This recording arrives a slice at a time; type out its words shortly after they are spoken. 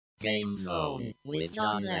Game Zone with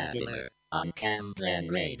John Latimer on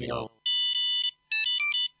Camglen Radio.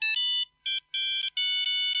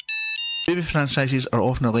 Movie franchises are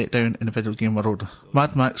often a letdown in the video game world.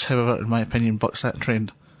 Mad Max, however, in my opinion, bucks that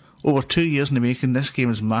trend. Over 2 years in the making, this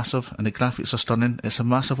game is massive and the graphics are stunning. It's a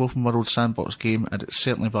massive open world sandbox game and it's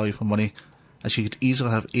certainly value for money, as you could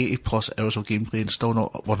easily have 80 plus hours of gameplay and still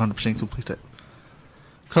not 100% complete it.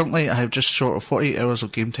 Currently, I have just short of 48 hours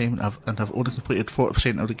of game time and have only completed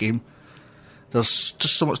 40% of the game. There's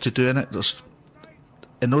just so much to do in it.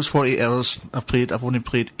 In those 48 hours I've only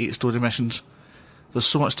played 8 story missions. There's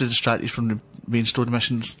so much to distract you from the main story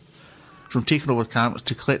missions, from taking over camps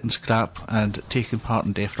to collecting scrap and taking part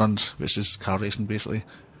in death runs, which is car racing basically.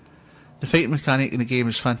 The fighting mechanic in the game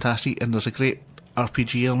is fantastic and there's a great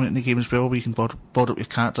RPG element in the game as well, where you can board up your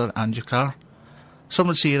character and your car. Some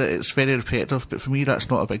would say that it's very repetitive, but for me that's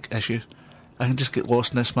not a big issue. I can just get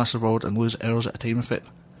lost in this massive world and lose hours at a time with it.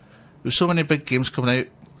 With so many big games coming out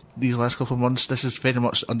these last couple of months, this is very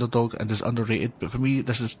much the underdog and is underrated, but for me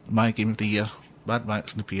this is my game of the year, Mad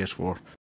Max on the PS4.